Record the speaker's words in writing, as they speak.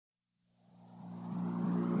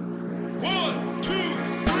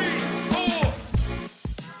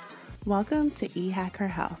Welcome to eHacker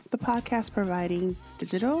Health, the podcast providing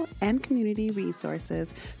digital and community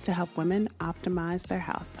resources to help women optimize their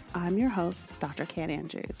health. I'm your host, Dr. Kat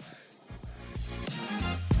Andrews.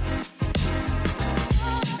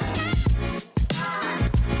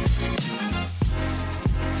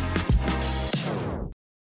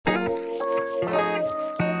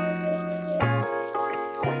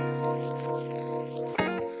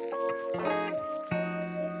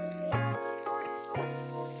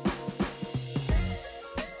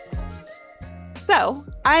 So,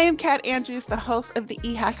 I am Kat Andrews, the host of the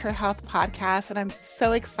eHacker Health podcast, and I'm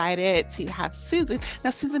so excited to have Susan. Now,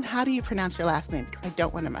 Susan, how do you pronounce your last name? Because I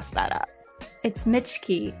don't want to mess that up. It's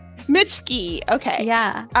Mitschke. Mitschke, okay.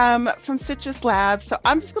 Yeah. From Citrus Labs. So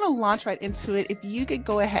I'm just going to launch right into it. If you could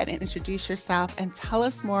go ahead and introduce yourself and tell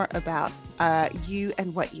us more about you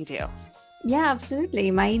and what you do. Yeah, absolutely.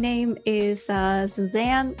 My name is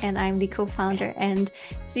Suzanne, and I'm the co-founder and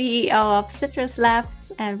CEO of Citrus Labs.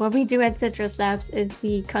 And what we do at Citrus Labs is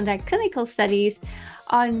we conduct clinical studies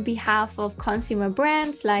on behalf of consumer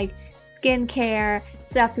brands like skincare,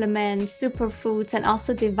 supplements, superfoods, and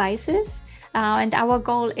also devices. And our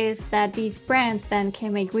goal is that these brands then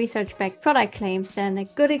can make research-backed product claims. And a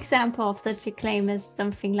good example of such a claim is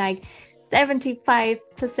something like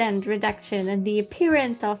 75% reduction in the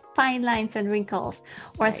appearance of fine lines and wrinkles,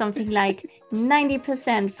 or something like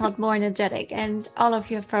 90% felt more energetic. And all of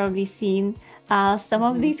you have probably seen some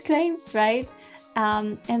of these claims, right?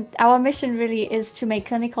 And our mission really is to make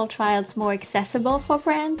clinical trials more accessible for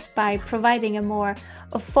brands by providing a more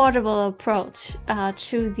affordable approach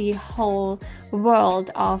to the whole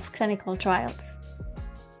world of clinical trials.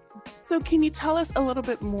 So can you tell us a little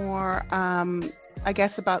bit more I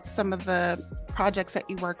guess, about some of the projects that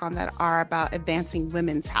you work on that are about advancing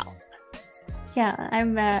women's health? Yeah,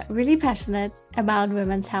 I'm really passionate about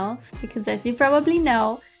women's health because, as you probably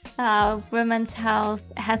know, women's health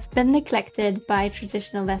has been neglected by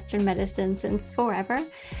traditional Western medicine since forever.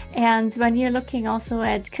 And when you're looking also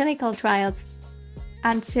at clinical trials,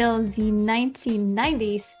 until the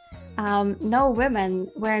 1990s, no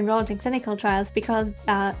women were enrolled in clinical trials because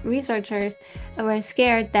researchers were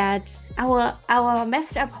scared that our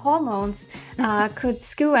messed up hormones could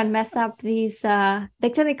skew and mess up the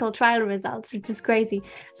clinical trial results, which is crazy.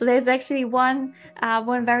 So there's actually one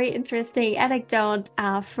very interesting anecdote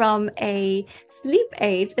from a sleep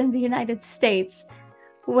aid in the United States,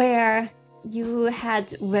 where you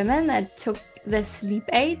had women that took the sleep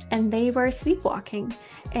aid and they were sleepwalking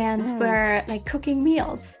and were like cooking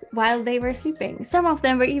meals while they were sleeping. Some of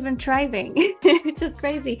them were even driving, which is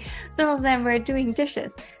crazy. Some of them were doing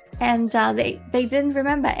dishes, and they didn't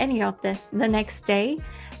remember any of this the next day.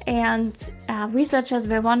 And researchers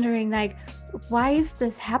were wondering, like, why is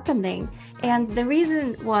this happening? And the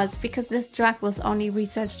reason was because this drug was only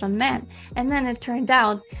researched on men. And then it turned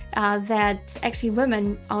out that actually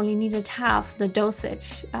women only needed half the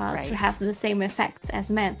dosage to have the same effects as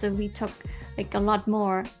men. So we took like a lot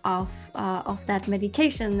more of that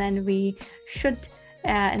medication than we should.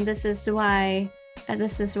 And this is why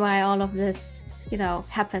all of this,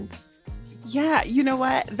 happened. Yeah, you know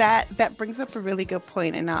what? That brings up a really good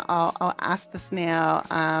point, and I'll ask this now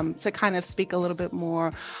to kind of speak a little bit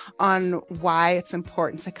more on why it's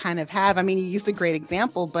important to kind of have. I mean, you used a great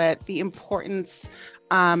example, but the importance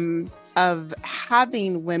of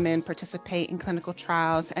having women participate in clinical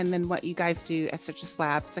trials, and then what you guys do at Citrus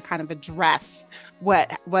Labs to kind of address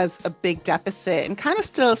what was a big deficit and kind of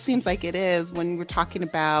still seems like it is when we're talking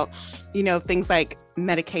about, things like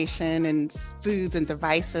medication and foods and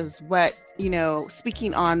devices,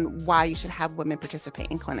 speaking on why you should have women participate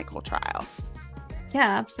in clinical trials.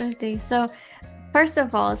 Yeah, absolutely. So first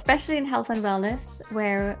of all, especially in health and wellness,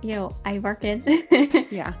 where I work in,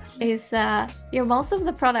 is most of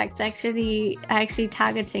the products actually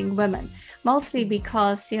targeting women, mostly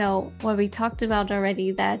because what we talked about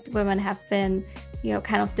already, that women have been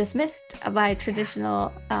kind of dismissed by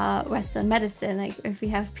traditional Western medicine. Like if we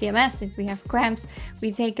have PMS, if we have cramps,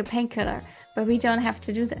 we take a painkiller, but we don't have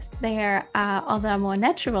to do this. There are other more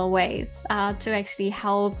natural ways to actually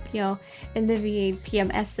help, alleviate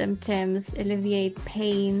PMS symptoms, alleviate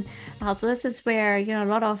pain. So this is where, a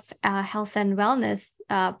lot of health and wellness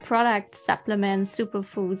products, supplements,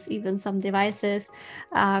 superfoods, even some devices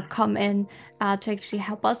come in to actually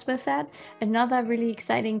help us with that. Another really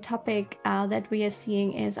exciting topic that we are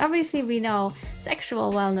seeing is, obviously we know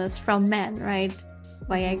sexual wellness from men, right?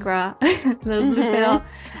 Viagra, the blue pill.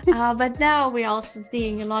 But now we're also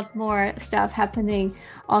seeing a lot more stuff happening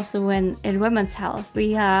also in women's health. We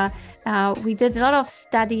did a lot of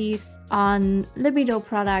studies on libido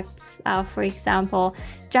products, for example,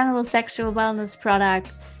 general sexual wellness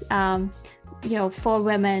products, for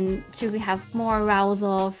women to have more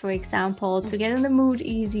arousal, for example, to get in the mood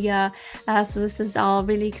easier. So this is all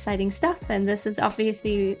really exciting stuff. And this is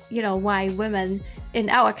obviously, why women, in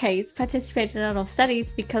our case, participate in a lot of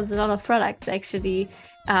studies, because a lot of products actually,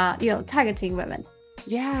 targeting women.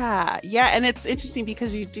 Yeah. And it's interesting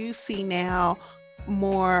because you do see now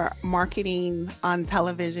more marketing on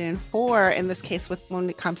television for, in this case,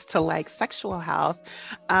 when it comes to like sexual health,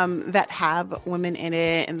 that have women in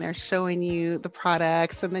it, and they're showing you the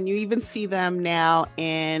products, and then you even see them now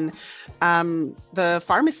in the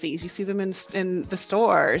pharmacies. You see them in the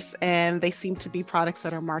stores, and they seem to be products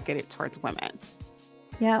that are marketed towards women.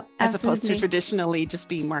 Yeah, as opposed to traditionally just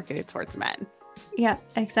being marketed towards men. Yeah,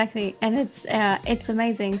 exactly. And it's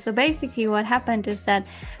amazing. So basically what happened is that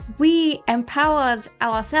we empowered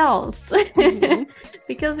ourselves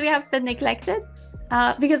because we have been neglected.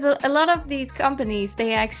 Because a lot of these companies,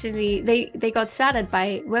 they got started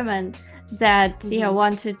by women that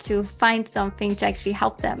wanted to find something to actually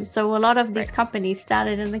help them. So a lot of these companies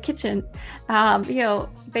started in the kitchen,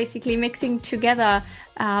 basically mixing together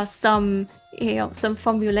some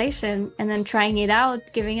formulation and then trying it out,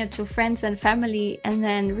 giving it to friends and family, and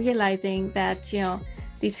then realizing that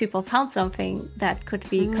these people found something that could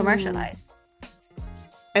be commercialized.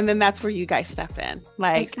 And then that's where you guys step in.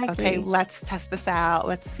 Like, exactly. Okay, let's test this out.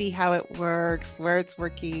 Let's see how it works, where it's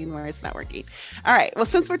working, where it's not working. All right. Well,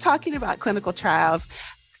 since we're talking about clinical trials,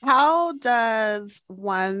 how does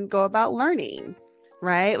one go about learning,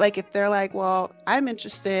 right? Like if they're like, well, I'm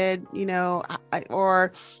interested,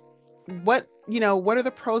 or what are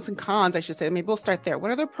the pros and cons, I should say. Maybe we'll start there. What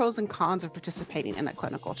are the pros and cons of participating in a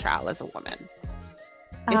clinical trial as a woman,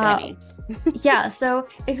 if any? Yeah, so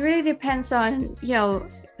it really depends on,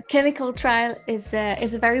 clinical trial is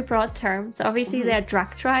a very broad term. So obviously there are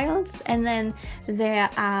drug trials, and then there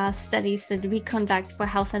are studies that we conduct for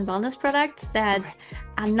health and wellness products that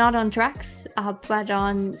are not on drugs, but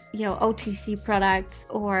on, OTC products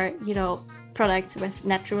or, products with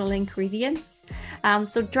natural ingredients.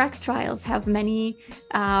 So drug trials have many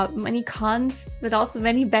cons, but also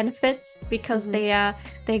many benefits, because they're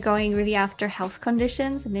going really after health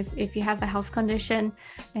conditions. And if you have a health condition,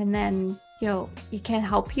 and then it can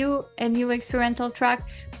help you a new experimental drug,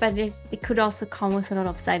 but it could also come with a lot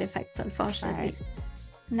of side effects, unfortunately. Right.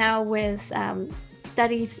 Now with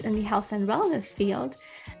studies in the health and wellness field,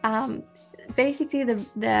 basically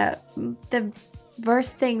the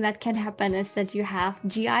worst thing that can happen is that you have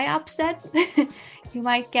GI upset. You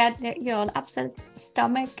might get an upset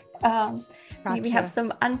stomach. Maybe have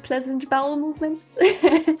some unpleasant bowel movements.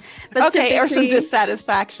 But or some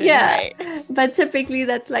dissatisfaction. Yeah, right. But typically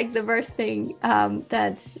that's like the worst thing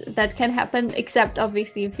that can happen, except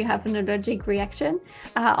obviously if you have an allergic reaction.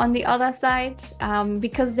 On the other side,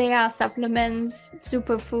 because they are supplements,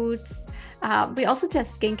 superfoods, we also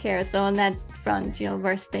test skincare. So on that front,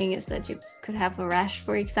 worst thing is that you could have a rash,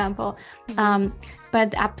 for example.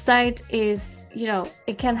 But upside is,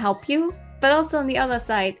 it can help you. But also on the other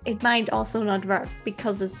side, it might also not work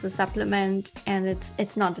because it's a supplement and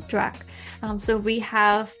it's not a drug. So we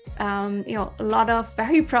have, a lot of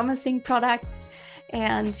very promising products,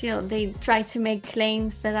 and, they try to make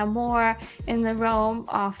claims that are more in the realm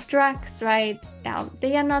of drugs, right?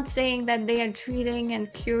 They are not saying that they are treating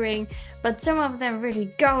and curing, but some of them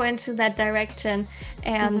really go into that direction.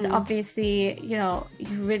 And obviously, you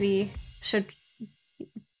really should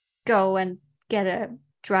go and get a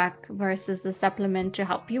drug versus the supplement to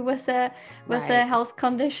help you with a health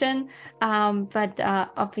condition. But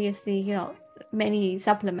obviously, many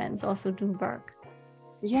supplements also do work.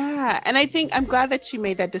 Yeah. And I think I'm glad that you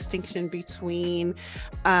made that distinction between,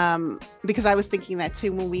 because I was thinking that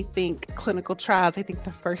too, when we think clinical trials, I think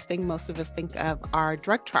the first thing most of us think of are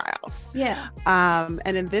drug trials. Yeah.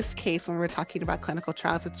 And in this case, when we're talking about clinical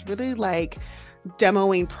trials, it's really like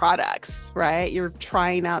demoing products, right? You're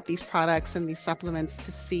trying out these products and these supplements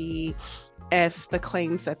to see if the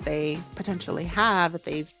claims that they potentially have, that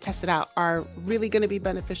they've tested out, are really going to be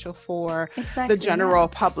beneficial for the general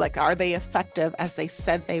public. Are they effective as they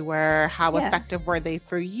said they were? How effective were they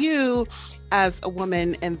for you as a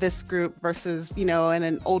woman in this group versus, in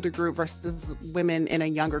an older group versus women in a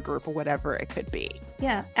younger group, or whatever it could be?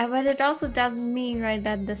 Yeah, but it also doesn't mean, right,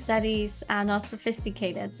 that the studies are not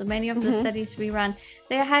sophisticated. So many of the studies we run,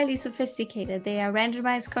 they are highly sophisticated. They are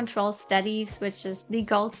randomized control studies, which is the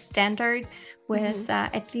gold standard, with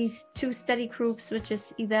at least 2 study groups, which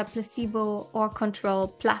is either placebo or control,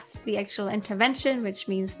 plus the actual intervention, which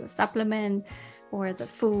means the supplement, or the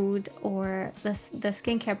food or the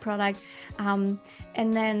skincare product. And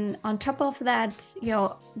then on top of that,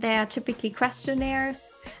 there are typically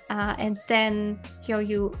questionnaires. And then,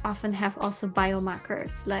 you often have also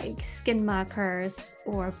biomarkers like skin markers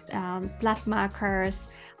or blood markers,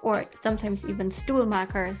 or sometimes even stool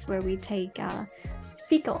markers, where we take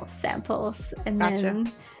fecal samples and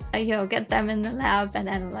then get them in the lab and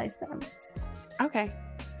analyze them. Okay.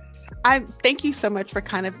 I thank you so much for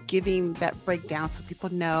kind of giving that breakdown so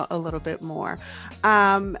people know a little bit more.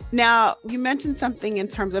 Now, you mentioned something in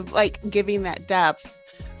terms of like giving that depth.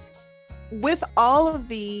 With all of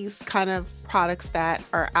these kind of products that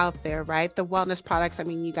are out there, right? The wellness products, I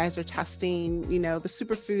mean, you guys are testing, the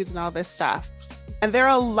superfoods and all this stuff. And there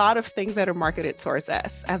are a lot of things that are marketed towards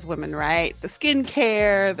us as women, right? The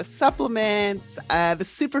skincare, the supplements, the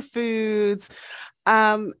superfoods.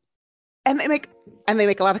 And they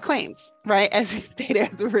make a lot of claims, right? As data,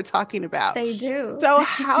 as we were talking about. They do. So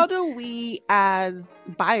how do we, as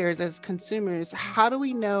buyers, as consumers, how do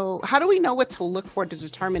we know what to look for to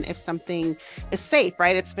determine if something is safe,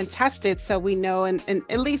 right? It's been tested, so we know, and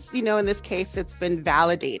at least, in this case, it's been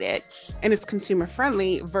validated and it's consumer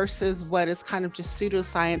friendly versus what is kind of just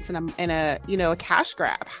pseudoscience and a cash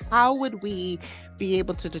grab. How would we be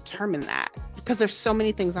able to determine that? Because there's so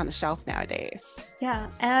many things on the shelf nowadays.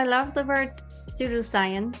 Yeah, and I love the word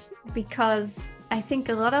pseudoscience because I think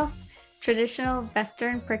a lot of traditional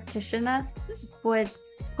Western practitioners would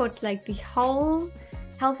put like the whole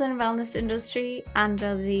health and wellness industry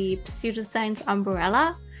under the pseudoscience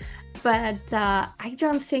umbrella. But I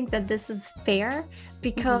don't think that this is fair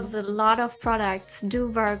because a lot of products do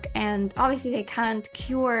work, and obviously they can't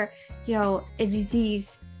cure, a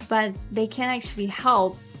disease, but they can actually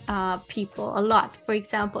help people a lot. For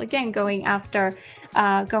example, again, going after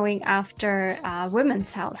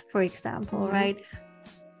women's health, for example, right?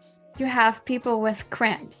 You have people with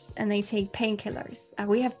cramps and they take painkillers.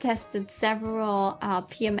 We have tested several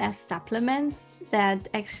PMS supplements that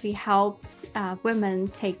actually helped women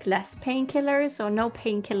take less painkillers or no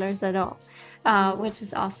painkillers at all, which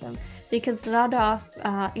is awesome. Because a lot of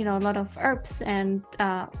herbs and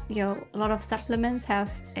a lot of supplements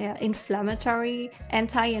have anti-inflammatory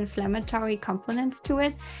components to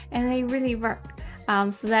it, and they really work.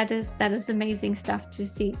 So that is amazing stuff to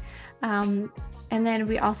see. And then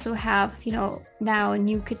we also have now a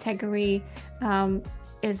new category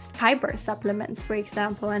is fiber supplements, for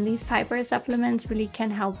example, and these fiber supplements really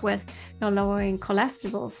can help with lowering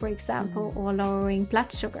cholesterol, for example, or lowering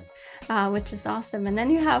blood sugar. Which is awesome. And then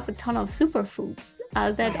you have a ton of superfoods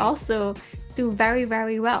that also do very,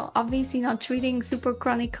 very well. Obviously not treating super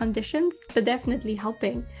chronic conditions, but definitely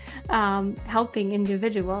helping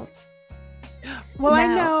individuals. Well, I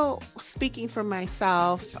know, speaking for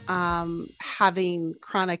myself, having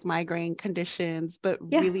chronic migraine conditions, but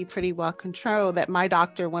really pretty well controlled, that my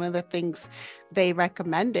doctor, one of the things they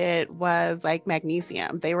recommended was like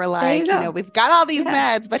magnesium. They were like, we've got all these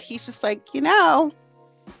meds, but he's just like,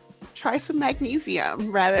 try some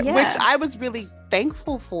magnesium which I was really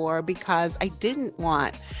thankful for because I didn't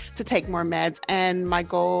want to take more meds, and my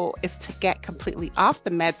goal is to get completely off the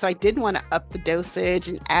meds. So I didn't want to up the dosage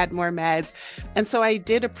and add more meds. And so I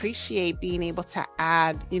did appreciate being able to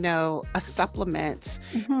add, a supplement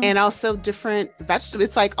and also different vegetables.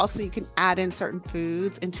 It's like also you can add in certain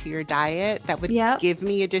foods into your diet that would give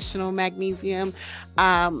me additional magnesium.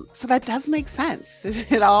 So that does make sense.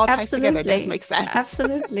 It all ties together. It does make sense.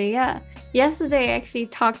 Absolutely. Yeah. Yesterday, I actually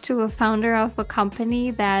talked to a founder of a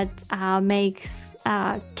company that makes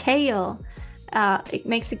kale. It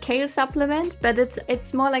makes a kale supplement, but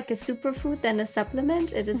it's more like a superfood than a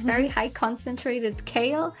supplement. It is very high concentrated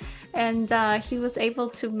kale, and he was able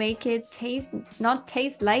to make it not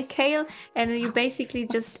taste like kale, and you basically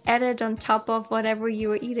just add it on top of whatever you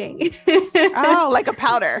were eating. Oh, like a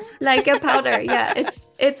powder. Like a powder, yeah.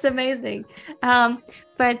 It's amazing.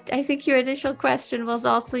 But I think your initial question was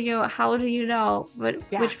also, how do you know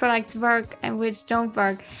which products work and which don't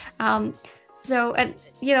work? So, and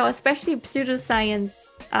especially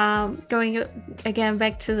pseudoscience, going again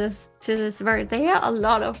back to this word, there are a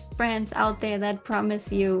lot of brands out there that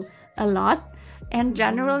promise you a lot. And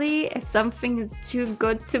generally, if something is too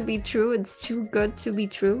good to be true, it's too good to be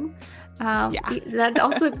true. That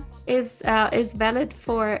also is valid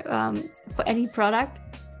for any product.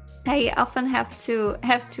 I often have to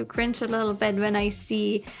cringe a little bit when I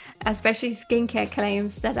see, especially skincare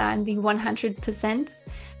claims that are in the 100%,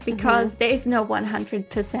 because there is no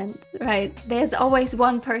 100%, right? There's always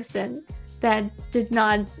one person that did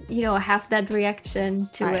not, have that reaction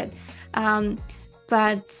to it.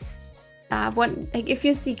 But one, like if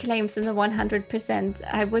you see claims in the 100%,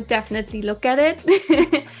 I would definitely look at it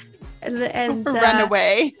and run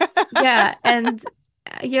away. Yeah, and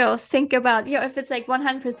think about, if it's like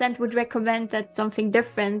 100% would recommend that something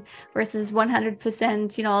different versus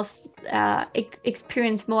 100%,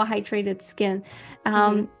 experience more hydrated skin.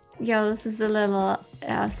 This is a little,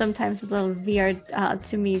 sometimes a little weird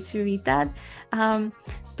to me to read that.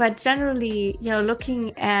 But generally,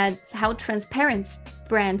 looking at how transparent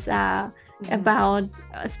brands are about,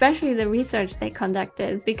 especially the research they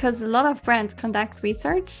conducted, because a lot of brands conduct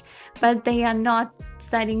research, but they are not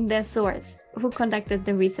citing their source, who conducted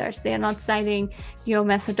the research. They are not citing your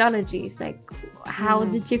methodologies, like how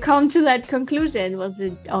did you come to that conclusion? Was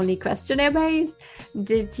it only questionnaire based?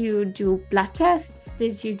 Did you do blood tests?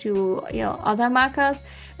 Did you do other markers?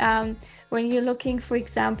 When you're looking, for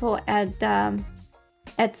example, at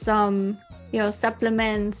some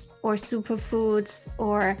supplements or superfoods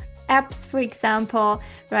or apps, for example,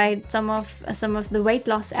 right? Some of the weight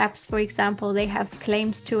loss apps, for example, they have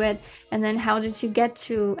claims to it. And then how did you get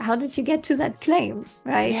to that claim,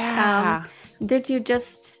 right? Yeah. Did you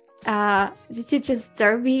just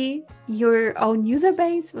survey your own user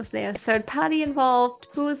base? Was there a third party involved?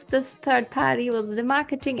 Who's this third party? Was it a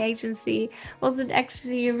marketing agency? Was it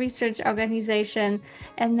actually a research organization?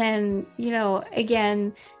 And then,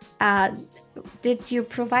 again, did you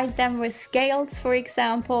provide them with scales, for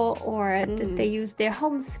example, or did they use their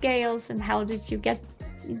home scales? And how did you get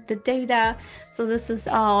the data? So this is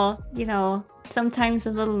all, sometimes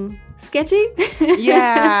a little sketchy.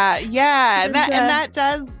 Yeah. And that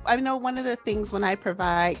does, I know one of the things when I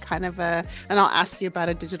provide kind of and I'll ask you about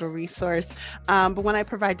a digital resource, but when I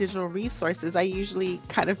provide digital resources, I usually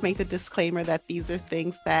kind of make the disclaimer that these are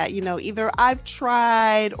things that, either I've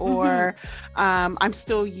tried or I'm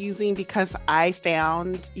still using because I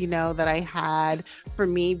found, that I had, for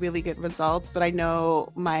me, really good results. But I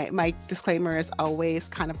know my disclaimer is always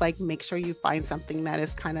kind of like, make sure you find something that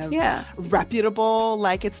is kind of reputable.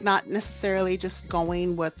 Like it's not necessarily just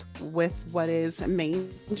going with what is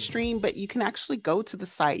mainstream, but you can actually go to the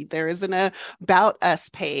site. There is an About Us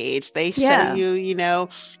page. They show you,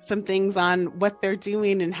 some things on what they're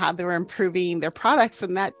doing and how they're improving their products.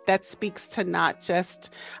 And that speaks to not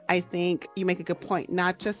just, I think you make a good point,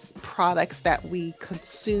 not just products that we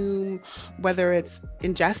consume, whether it's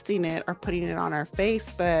ingesting it or putting it on our face,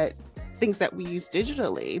 but things that we use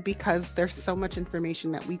digitally, because there's so much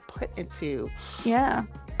information that we put into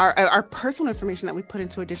our personal information that we put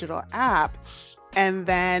into a digital app. And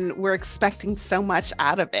then we're expecting so much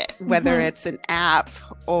out of it, whether it's an app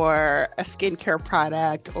or a skincare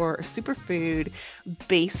product or a superfood,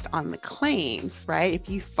 based on the claims, right? If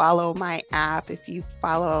you follow my app, if you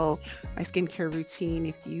follow my skincare routine,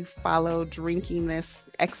 if you follow drinking this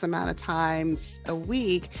X amount of times a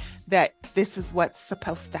week, that this is what's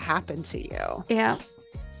supposed to happen to you. Yeah.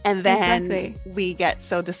 And then we get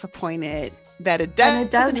so disappointed that it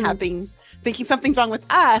doesn't happen, thinking something's wrong with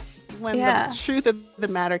us, when the truth of the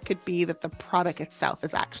matter could be that the product itself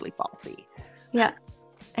is actually faulty. Yeah,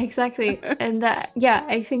 exactly. And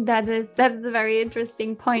I think that is a very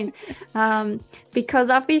interesting point, because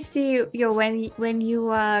obviously when you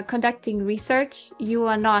are conducting research, you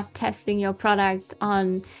are not testing your product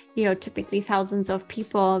on typically thousands of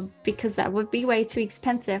people, because that would be way too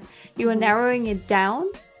expensive. You are narrowing it down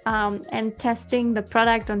and testing the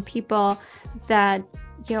product on people that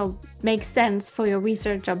make sense for your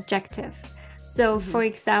research objective. So for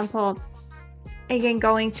example, again,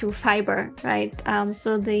 going to fiber, right?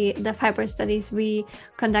 So the fiber studies we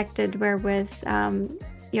conducted were with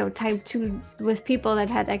type 2, with people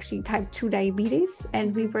that had actually type 2 diabetes,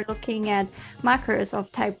 and we were looking at markers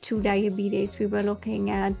of type 2 diabetes. We were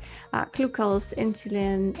looking at glucose,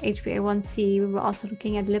 insulin, HbA1c. We were also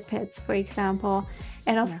looking at lipids, for example.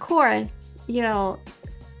 And of course,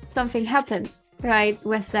 something happened, right,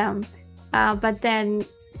 with them. But then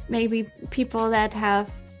maybe people that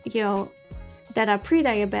have, that are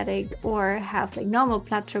pre-diabetic or have like normal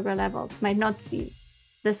blood sugar levels might not see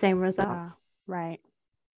the same results. Right.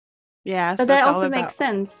 Yeah. But that also makes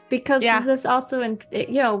sense, because this also,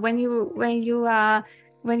 when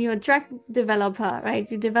you're a drug developer, right?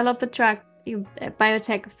 You develop a drug, a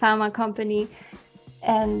biotech pharma company,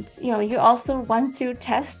 and you also want to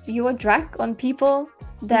test your drug on people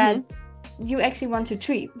that you actually want to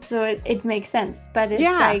treat. So it makes sense. But it's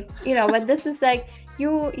like, but this is like,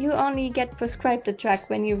 you only get prescribed a drug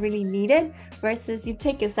when you really need it, versus you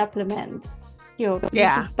take a supplement, you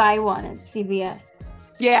just buy one at CVS.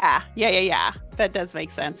 Yeah. That does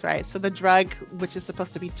make sense, right? So the drug, which is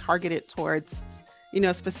supposed to be targeted towards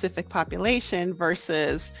specific population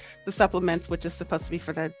versus the supplements, which is supposed to be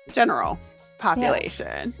for the general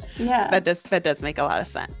population. Yeah. That does make a lot of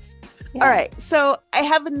sense. Yeah. All right. So I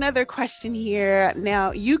have another question here.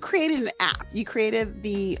 Now, you created an app. You created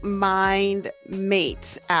the Mind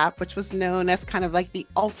Mate app, which was known as kind of like the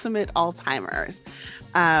ultimate Alzheimer's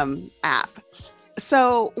app.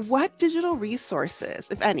 So what digital resources,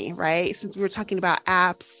 if any, right? Since we were talking about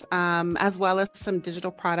apps, as well as some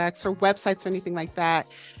digital products or websites or anything like that,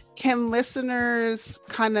 can listeners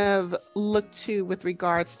kind of look to with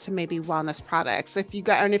regards to maybe wellness products?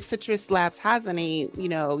 If Citrus Labs has any,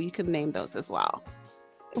 you can name those as well.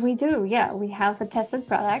 We do, yeah. We have a tested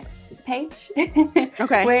products page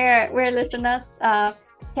okay. where listeners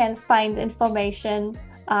can find information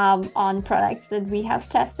on products that we have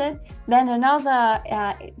tested. Then another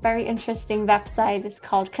very interesting website is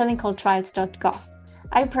called clinicaltrials.gov.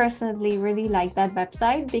 I personally really like that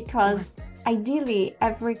website because ideally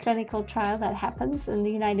every clinical trial that happens in the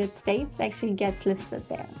United States actually gets listed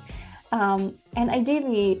there. And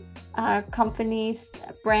ideally companies,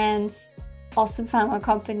 brands, also pharma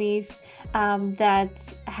companies that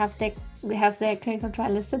have their clinical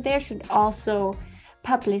trial listed there should also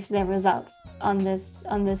publish their results on this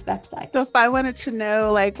website. So if I wanted to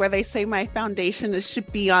know like where they say my foundation, it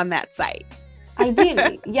should be on that site.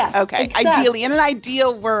 Ideally, yes. Okay. Exactly. Ideally, in an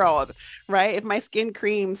ideal world, right? If my skin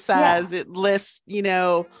cream says it lists,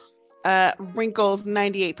 wrinkles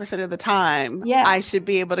 98% of the time, I should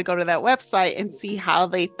be able to go to that website and see how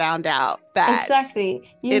they found out that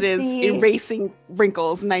is erasing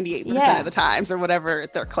wrinkles 98% of the times or whatever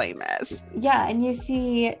their claim is. Yeah, and you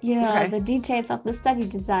see, the details of the study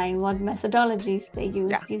design, what methodologies they use.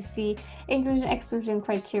 Yeah. You see inclusion-exclusion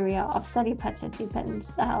criteria of study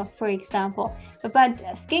participants, for example. But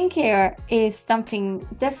skincare is something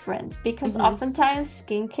different because oftentimes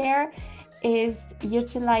skincare is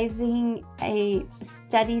utilizing a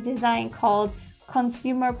study design called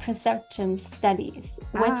consumer perception studies,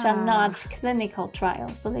 which are not clinical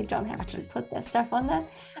trials, so they don't have to put their stuff on that.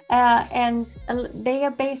 And they are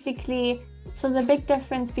basically, so the big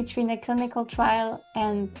difference between a clinical trial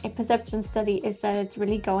and a perception study is that it's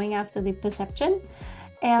really going after the perception.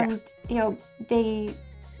 And, the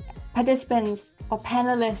participants or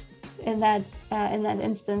panelists in that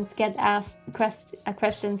instance get asked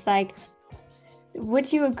questions like,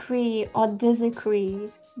 would you agree or disagree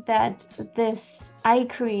that this eye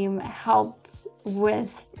cream helps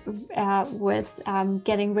with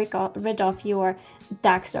getting rid of your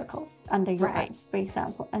dark circles under your eyes, for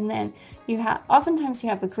example? And then oftentimes you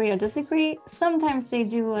have agree or disagree. Sometimes they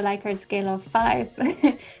do a Likert scale of 5,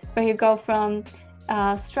 where you go from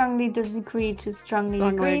strongly disagree to strongly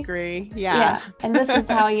agree. Yeah. And this is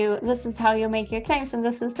how you make your claims, and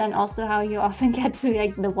this is then also how you often get to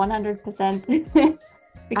like the 100%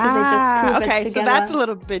 because they just prove it together. So that's a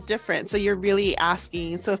little bit different. So you're really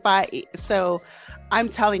asking, so I'm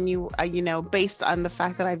telling you, based on the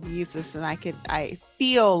fact that I've used this and I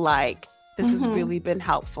feel like this has really been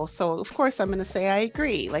helpful. So of course I'm going to say I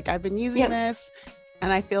agree. Like I've been using this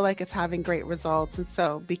and I feel like it's having great results. And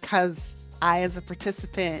so because I, as a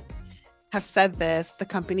participant, have said this, the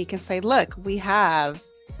company can say, look, we've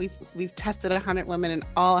tested 100 women and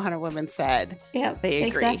all 100 women said they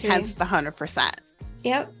agree, hence the 100%.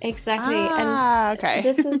 Yep, exactly. And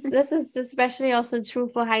this is especially also true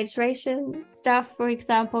for hydration stuff. For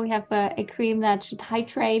example, we have a cream that should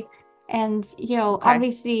hydrate, and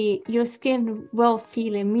obviously your skin will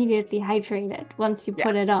feel immediately hydrated once you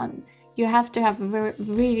put it on. You have to have a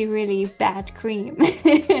really, really bad cream if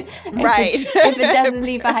it doesn't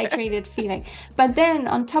leave a hydrated feeling. But then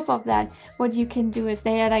on top of that, what you can do is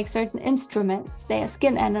they are like certain instruments. They are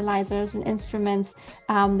skin analyzers and instruments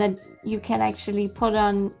that you can actually put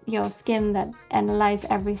on your skin that analyze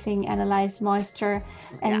everything, analyze moisture,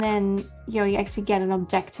 and then you actually get an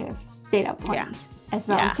objective data point as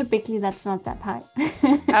well. And typically that's not that high.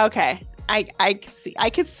 Okay. I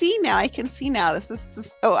can see now. This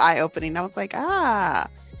is so eye-opening. I was like,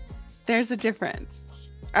 there's a difference.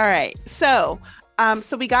 All right. So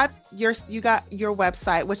we got your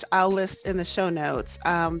website, which I'll list in the show notes,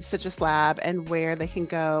 Citrus Lab, and where they can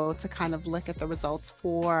go to kind of look at the results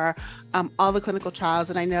for all the clinical trials.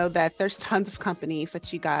 And I know that there's tons of companies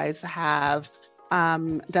that you guys have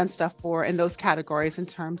done stuff for in those categories in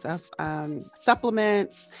terms of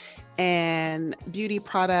supplements and beauty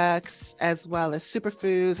products, as well as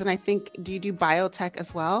superfoods. And I think, do you do biotech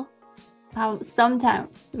as well?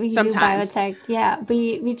 Sometimes we do biotech. Yeah,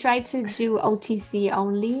 we try to do OTC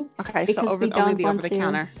only. Okay, so only the over the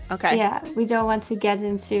counter. Okay. Yeah, we don't want to get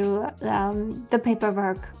into the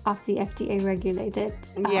paperwork of the FDA regulated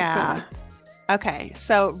products. Okay,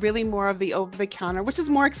 so really more of the over the counter, which is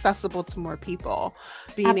more accessible to more people,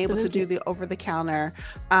 being able to do Absolutely. the over the counter.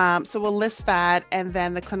 So we'll list that and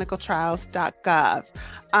then the clinicaltrials.gov.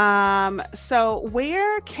 So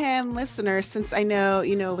where can listeners, since I know,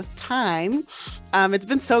 with time, it's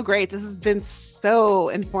been so great. This has been so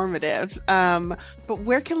informative. But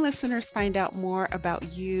where can listeners find out more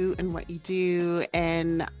about you and what you do?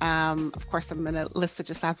 And of course, I'm going to list it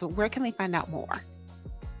just as, but where can they find out more?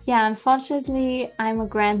 Yeah, unfortunately, I'm a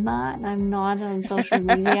grandma and I'm not on social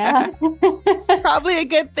media. Probably a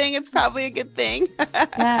good thing. It's probably a good thing.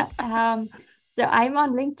 Yeah. So I'm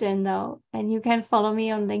on LinkedIn though, and you can follow me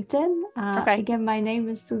on LinkedIn. Okay. Again, my name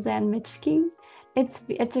is Suzanne Mitschke. It's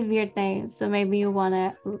a weird name, so maybe you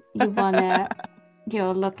wanna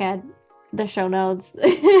look at the show notes.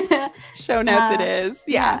 Show notes it is.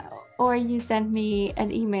 Yeah. Or you send me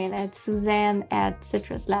an email at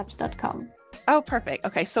suzanne@citruslabs.com. Oh, perfect.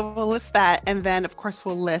 Okay. So we'll list that. And then, of course,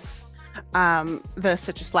 we'll list the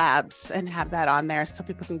Citrus Labs and have that on there so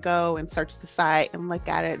people can go and search the site and look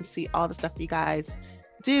at it and see all the stuff you guys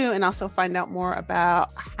do, and also find out more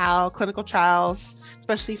about how clinical trials,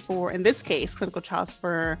 especially for, in this case, clinical trials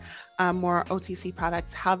for more OTC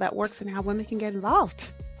products, how that works and how women can get involved.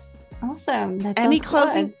 Awesome. That Any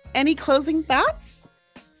sounds good. closing thoughts?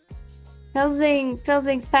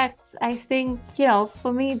 Closing facts. I think,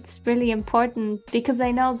 for me, it's really important because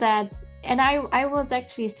I know that, and I was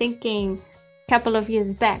actually thinking a couple of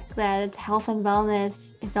years back that health and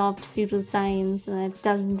wellness is all pseudoscience and it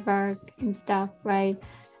doesn't work and stuff, right?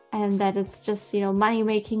 And that it's just,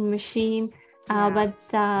 money-making machine. Yeah.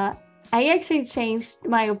 But I actually changed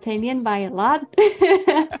my opinion by a lot.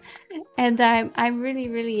 And I'm really,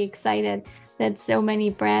 really excited that so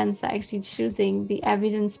many brands are actually choosing the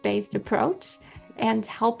evidence-based approach and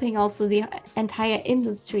helping also the entire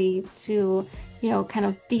industry to, kind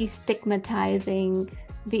of destigmatizing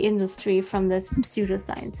the industry from this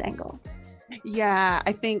pseudoscience angle. Yeah,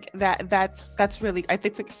 I think that's really, I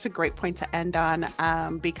think it's a great point to end on,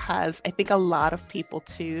 because I think a lot of people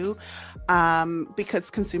too,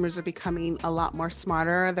 because consumers are becoming a lot more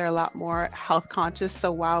smarter, they're a lot more health conscious.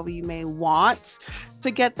 So while we may want to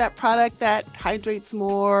get that product that hydrates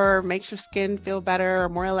more, makes your skin feel better, or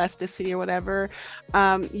more elasticity or whatever,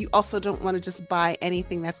 you also don't want to just buy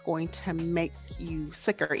anything that's going to make you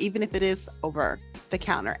sicker, even if it is over the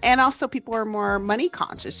counter. And also people are more money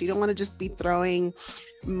conscious. You don't want to just be throwing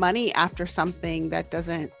money after something that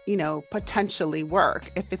doesn't, potentially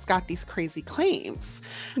work if it's got these crazy claims.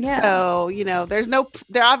 Yeah. So, there's no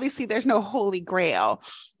holy grail,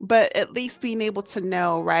 but at least being able to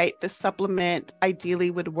know, right, the supplement ideally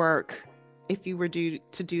would work if you were to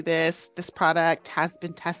do this product has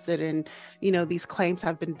been tested and, these claims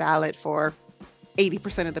have been valid for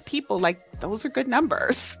 80% of the people. Like, those are good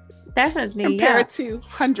numbers. Definitely. Compared to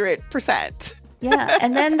 100%. Yeah.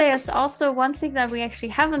 And then there's also one thing that we actually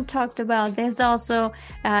haven't talked about. There's also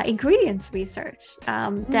ingredients research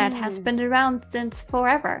that has been around since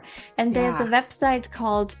forever. And there's a website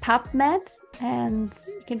called PubMed, and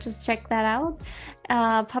you can just check that out.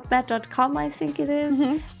 PubMed.com, I think it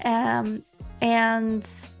is. And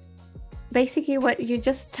basically what you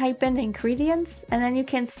just type in ingredients, and then you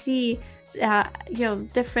can see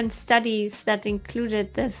different studies that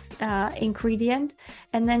included this ingredient,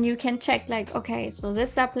 and then you can check like, okay, so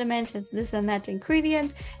this supplement has this and that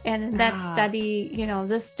ingredient, and in that study,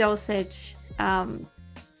 this dosage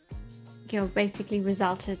basically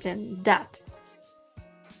resulted in that.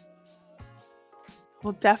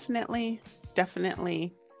 Well, definitely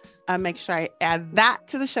make sure I add that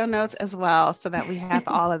to the show notes as well, so that we have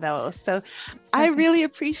all of those. So I really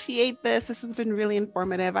appreciate this. This has been really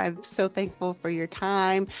informative. I'm so thankful for your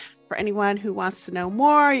time. For anyone who wants to know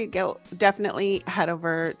more, you definitely head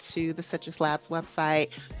over to the Citrus Labs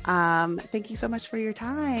website. Thank you so much for your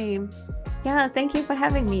time. Yeah, thank you for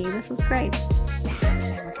having me. This was great.